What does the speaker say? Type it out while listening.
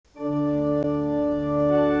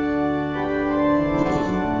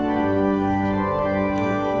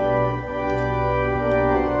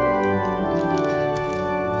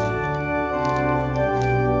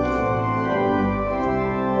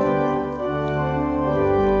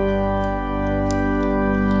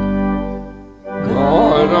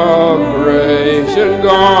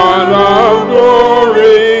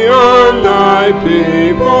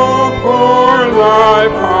people pour thy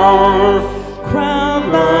power. Crown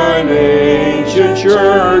thine ancient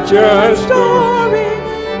church's story.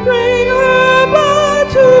 Bring her blood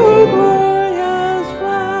to glorious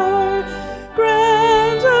flower.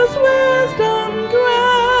 Grant us wisdom,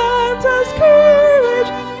 grant us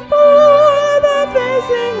courage for the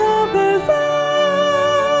facing of this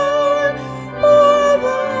hour. For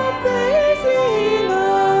the facing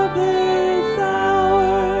of this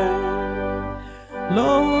hour.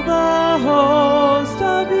 Lo, the host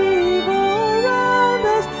of evil round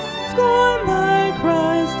us scorn thy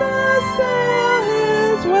Christ, assail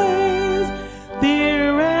his ways.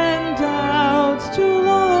 Fear and doubts too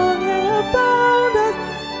long have bound us.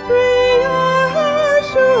 Free our hearts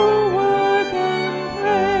to work and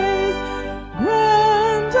praise.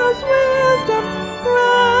 Grant us wisdom,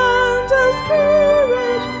 grant us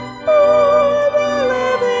courage for the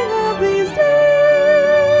living of these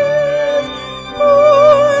days.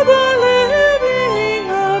 For the living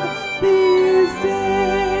of these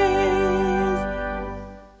days.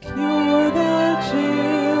 Cure the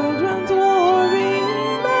children's warring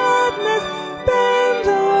madness. Bend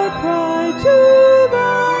our cry to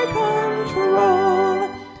thy control.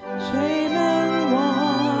 Shame and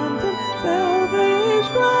wanton, selfish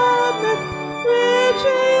gladness, rich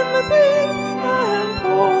in things and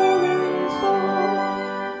poor in soul.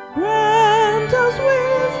 Grant us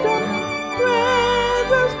wisdom,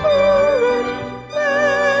 grant us courage,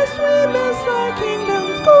 lest we miss thy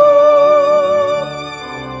kingdom's goal.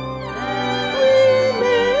 We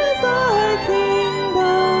miss thy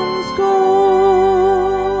kingdom's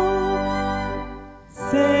goal.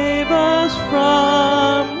 Save us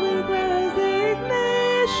from with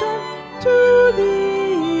resignation to the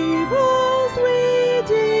evils we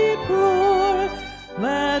deplore.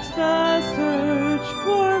 Let the